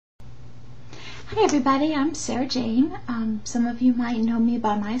Hi everybody, I'm Sarah Jane. Some of you might know me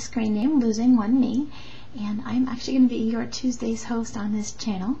by my screen name, Losing One Me, and I'm actually going to be your Tuesdays host on this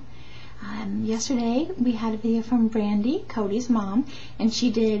channel. Yesterday we had a video from Brandy, Cody's mom, and she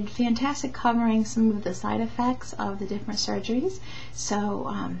did fantastic covering some of the side effects of the different surgeries.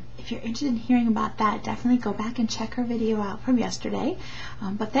 So if you're interested in hearing about that, definitely go back and check her video out from yesterday.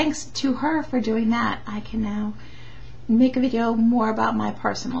 But thanks to her for doing that, I can now make a video more about my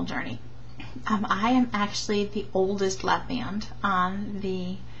personal journey. I am actually the oldest lap band on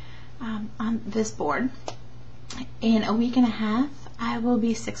this board. In a week and a half, I will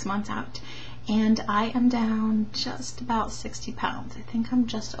be 6 months out, and I am down just about 60 pounds. I think I'm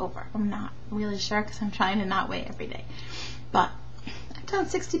just over. I'm not really sure because I'm trying to not weigh every day, but I'm down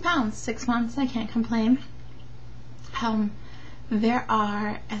 60 pounds, 6 months. I can't complain. There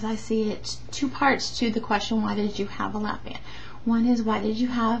are, as I see it, two parts to the question, why did you have a lap band? One is, why did you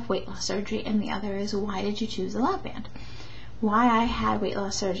have weight loss surgery? And the other is, why did you choose a lap band? Why I had weight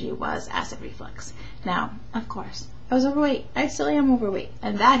loss surgery was acid reflux. Now, of course, I was overweight. I still am overweight,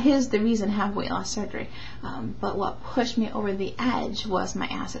 and that is the reason I have weight loss surgery. But what pushed me over the edge was my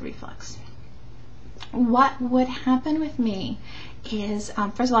acid reflux. What would happen with me is,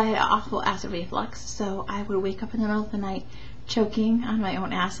 first of all, I had awful acid reflux, so I would wake up in the middle of the night choking on my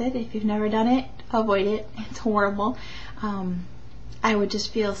own acid. If you've never done it, avoid it. It's horrible. I would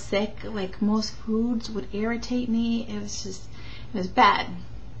just feel sick. Like, most foods would irritate me. It was bad.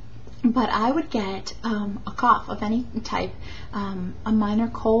 But I would get a cough of any type, a minor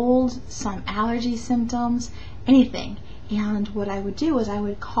cold, some allergy symptoms, anything. And what I would do is I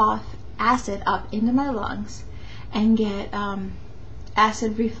would cough acid up into my lungs and get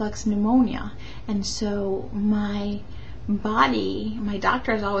acid reflux pneumonia. And so my body, my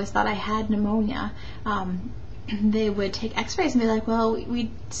doctors always thought I had pneumonia. They would take x-rays and be like, well,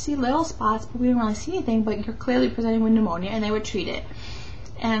 we see little spots, but we don't really see anything, but you're clearly presenting with pneumonia, and they would treat it.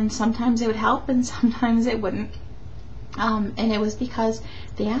 And sometimes it would help, and sometimes it wouldn't. And it was because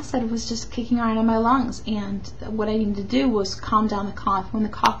the acid was just kicking around in my lungs, and what I needed to do was calm down the cough. When the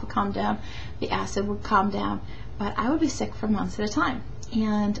cough would calm down, the acid would calm down, but I would be sick for months at a time.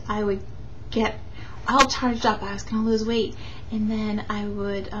 And I would get all charged up. I was going to lose weight, and then I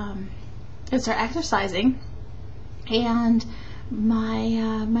would start exercising, and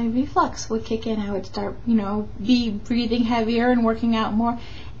my reflux would kick in. I would start, be breathing heavier and working out more,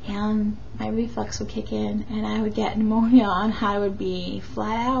 and my reflux would kick in, and I would get pneumonia, and I would be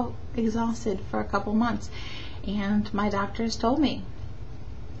flat out exhausted for a couple months. And my doctors told me,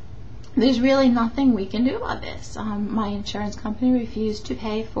 there's really nothing we can do about this. My insurance company refused to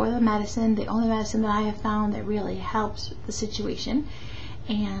pay for the medicine, the only medicine that I have found that really helps the situation.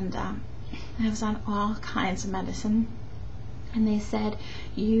 And I was on all kinds of medicine, and they said,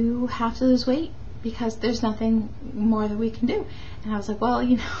 you have to lose weight because there's nothing more that we can do. And I was like, well,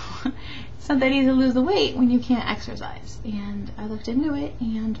 it's not that easy to lose the weight when you can't exercise. And I looked into it,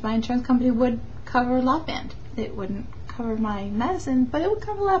 and my insurance company would cover lap band. It wouldn't cover my medicine, but it would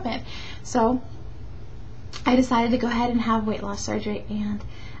cover lap band. So I decided to go ahead and have weight loss surgery, and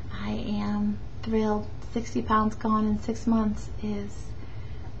I am thrilled. 60 pounds gone in 6 months is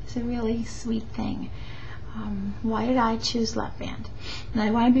a really sweet thing. Why did I choose lap band? And I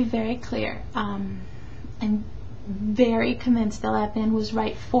want to be very clear. I'm very convinced that lap band was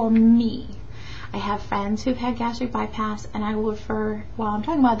right for me. I have friends who've had gastric bypass, and I will refer, while I'm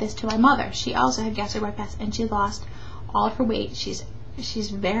talking about this, to my mother. She also had gastric bypass, and she lost all of her weight. She's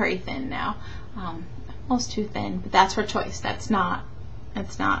very thin now, almost too thin, but that's her choice. That's not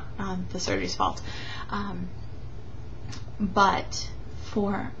the surgery's fault. But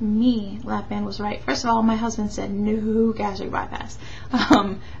for me, lap band was right. First of all, my husband said no gastric bypass,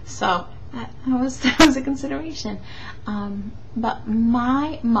 so that was a consideration. But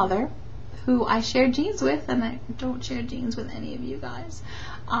my mother, who I share genes with, and I don't share genes with any of you guys,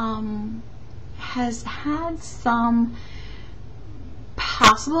 has had some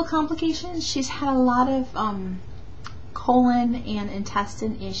possible complications. She's had a lot of colon and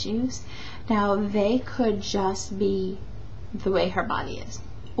intestine issues. Now, they could just be the way her body is,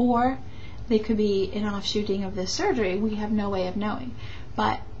 or they could be an offshooting of this surgery. We have no way of knowing.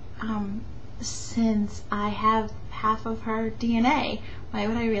 But since I have half of her DNA, why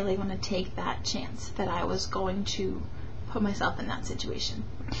would I really want to take that chance that I was going to put myself in that situation?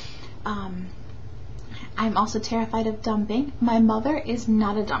 I'm also terrified of dumping. My mother is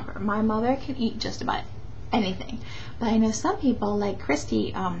not a dumper. My mother can eat just about anything. But I know some people, like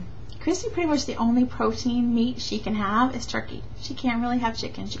Christy, pretty much the only protein meat she can have is turkey. She can't really have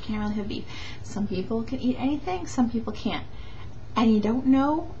chicken. She can't really have beef. Some people can eat anything. Some people can't. and you don't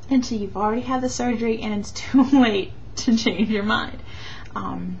know until you've already had the surgery and it's too late to change your mind.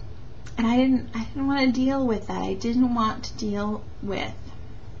 And I didn't want to deal with that. I didn't want to deal with,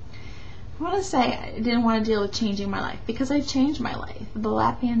 I want to say I didn't want to deal with changing my life, because I've changed my life. The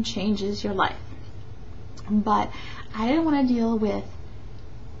lap band changes your life. But I didn't want to deal with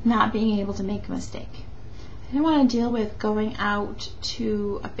not being able to make a mistake. I didn't want to deal with going out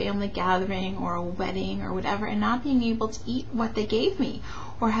to a family gathering or a wedding or whatever and not being able to eat what they gave me,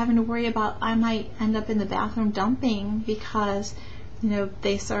 or having to worry about I might end up in the bathroom dumping because, you know,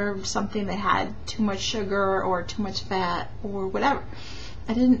 they served something that had too much sugar or too much fat or whatever.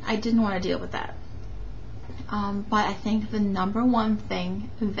 I didn't want to deal with that. But I think the number one thing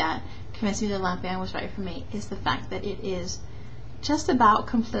that convinced me the lap band was right for me is the fact that it is just about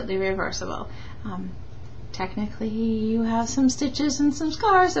completely reversible. Technically, you have some stitches and some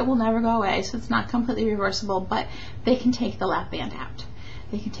scars that will never go away, so it's not completely reversible, but they can take the lap band out.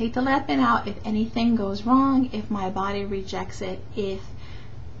 They can take the lap band out if anything goes wrong, if my body rejects it, if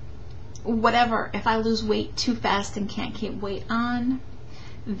whatever, if I lose weight too fast and can't keep weight on,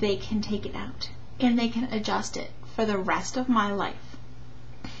 they can take it out and they can adjust it for the rest of my life.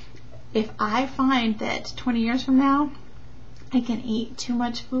 If I find that 20 years from now I can eat too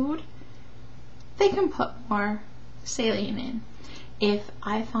much food, they can put more saline in. If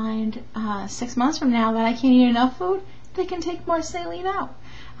I find 6 months from now that I can't eat enough food, they can take more saline out.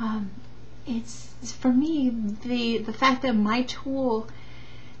 It's for me, the fact that my tool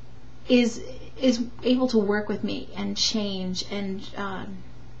is able to work with me and change and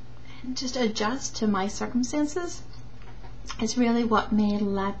just adjust to my circumstances is really what made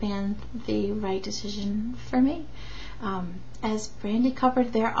lap band the right decision for me. As Brandy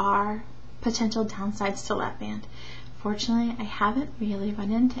covered, there are potential downsides to lap band. Fortunately, I haven't really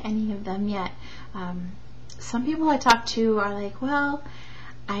run into any of them yet. Some people I talk to are like, well,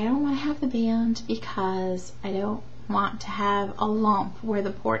 I don't want to have the band because I don't want to have a lump where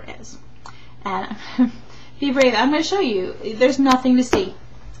the port is. And be brave. I'm going to show you. There's nothing to see.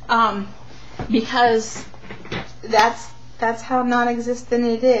 Because that's how non-existent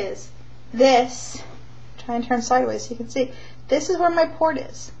it is. This, try and turn sideways so you can see, this is where my port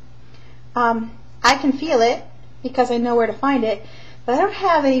is. I can feel it because I know where to find it, but I don't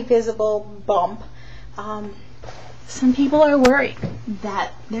have any visible bump. Some people are worried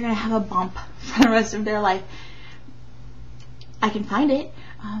that they're going to have a bump for the rest of their life. I can find it,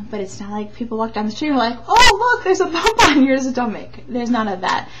 but it's not like people walk down the street and are like, oh look, there's a bump on your stomach. There's none of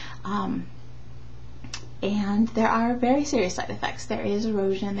that. And there are very serious side effects. There is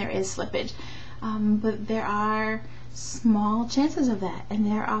erosion, there is slippage, but there are small chances of that, and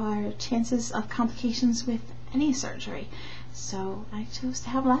there are chances of complications with any surgery. So I chose to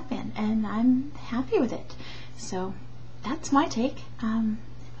have lap band, and I'm happy with it. So that's my take. I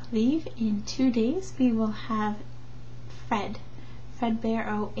believe in 2 days we will have Fred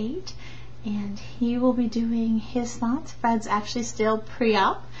Bear 08, and he will be doing his thoughts. Fred's actually still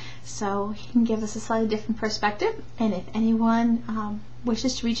pre-op, so he can give us a slightly different perspective. And if anyone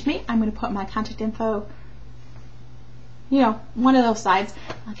wishes to reach me, I'm going to put my contact info, you know, one of those sides.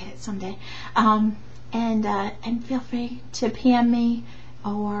 I'll get it someday. And feel free to PM me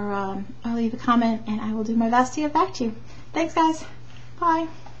or leave a comment, and I will do my best to get back to you. Thanks, guys. Bye.